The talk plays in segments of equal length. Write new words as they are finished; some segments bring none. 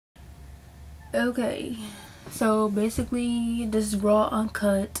Okay, so basically this is raw,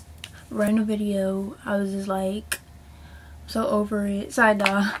 uncut, random video. I was just like so over it, side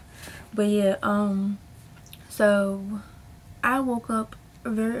eye. But yeah, so I woke up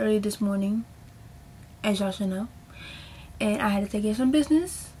very early this morning, as y'all should know, and I had to take care of some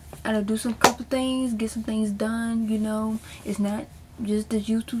business. I had to do some couple things, get some things done. You know, it's not just the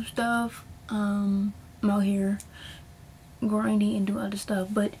YouTube stuff. I'm out here grinding and doing other stuff.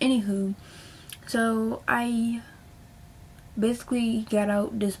 But anywho, so I basically got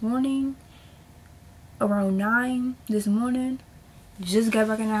out this morning around 9 this morning. Just got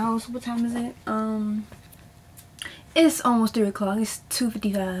back in the house. What time is it? It's almost 3 o'clock. It's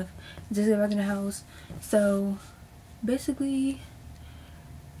 2:55. Just got back in the house. So basically,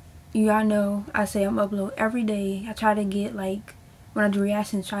 y'all know I say I'm upload every day. I try to get, like, when I do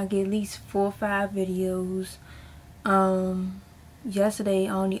reactions, try to get at least 4 or 5 videos. Yesterday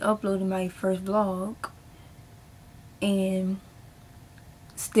I only uploaded my first vlog and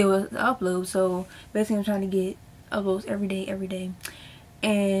still an upload, so basically I'm trying to get uploads every day.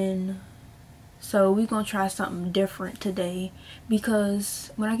 And so we're gonna try something different today,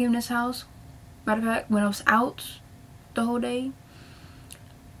 because when I came in this house, matter of fact, when I was out the whole day,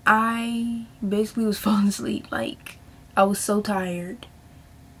 I basically was falling asleep. Like, I was so tired.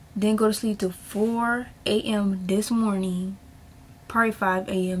 Didn't go to sleep till 4 a.m. this morning, probably 5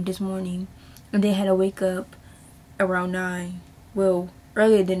 a.m. this morning, and then had to wake up around 9. Well,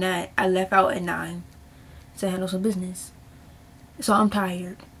 earlier than that. I left out at 9 to handle some business. So I'm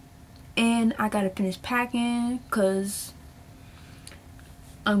tired, and I gotta finish packing because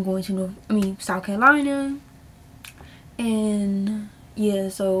I'm going to South Carolina. And yeah,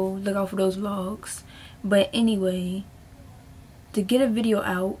 so look out for those vlogs. But anyway, to get a video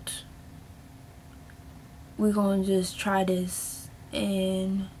out, we're gonna just try this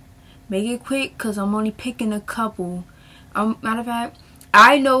and make it quick, because I'm only picking a couple. Matter of fact,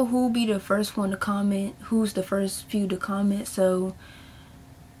 I know who'll be the first one to comment, who's the first few to comment, so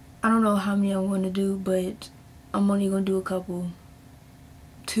I don't know how many I'm going to do, but I'm only going to do a couple.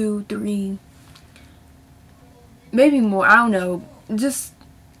 2, 3, maybe more, I don't know. Just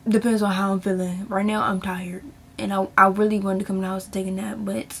depends on how I'm feeling. Right now I'm tired, and I really wanted to come in the house and take a nap,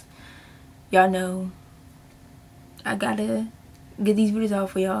 but y'all know I gotta get these videos out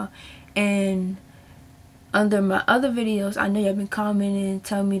for y'all. And under my other videos, I know y'all been commenting,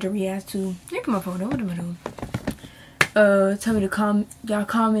 telling me to react to. Look at my phone. What am I doing? Tell me to y'all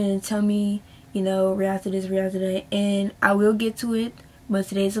comment and tell me, you know, react to this, react to that, and I will get to it. But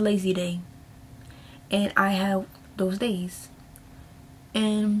today's a lazy day, and I have those days.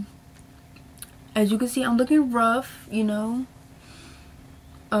 And as you can see, I'm looking rough, you know.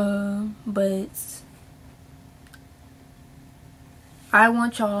 But I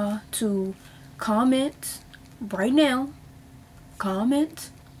want y'all to comment right now. Comment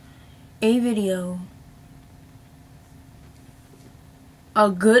a video. A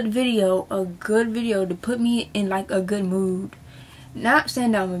good video to put me in like a good mood. Not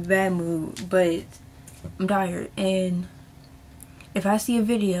saying that I'm in a bad mood, but I'm tired, and if I see a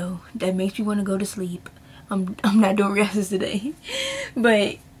video that makes me want to go to sleep, I'm not doing reactions today.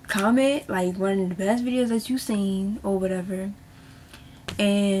 But comment like one of the best videos that you've seen or whatever,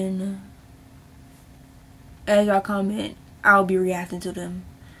 and as y'all comment, I'll be reacting to them.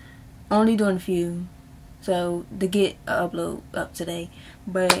 Only doing a few, so to get an upload up today.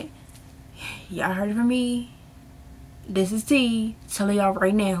 But y'all heard it from me. This is T telling y'all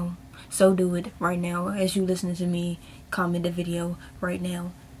right now. So do it right now as you listening to me. Comment the video right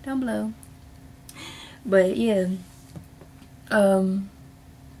now down below. But yeah,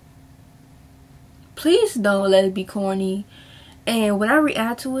 please don't let it be corny. And when I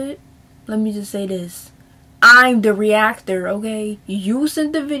react to it, let me just say this: I'm the reactor, okay? You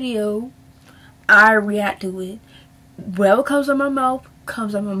sent the video, I react to it. Whatever comes out my mouth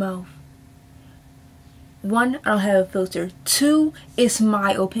comes out my mouth. 1, I don't have a filter. 2, it's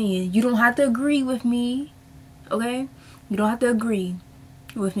my opinion. You don't have to agree with me, okay? You don't have to agree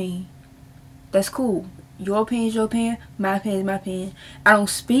with me. That's cool. Your opinion is your opinion. My opinion is my opinion. I don't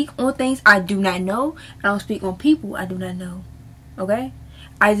speak on things I do not know. I don't speak on people I do not know, okay?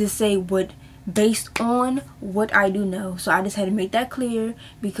 I just say what based on what I do know. So I just had to make that clear,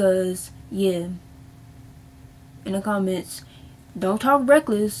 because yeah, in the comments, don't talk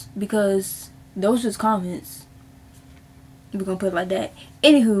reckless, because those just comments. We're gonna put it like that.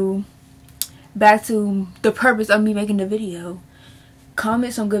 Anywho, back to the purpose of me making the video.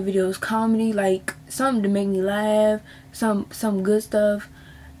 Comment some good videos, comedy, like something to make me laugh, some good stuff.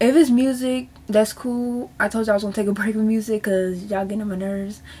 If it's music, that's cool. I told you I was gonna take a break from music because y'all getting on my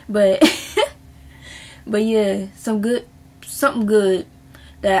nerves. But But yeah, something good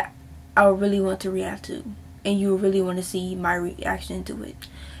that I really want to react to, and you really want to see my reaction to it.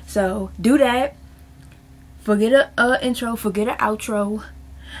 So do that. Forget a intro, forget an outro.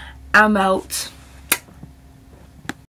 I'm out.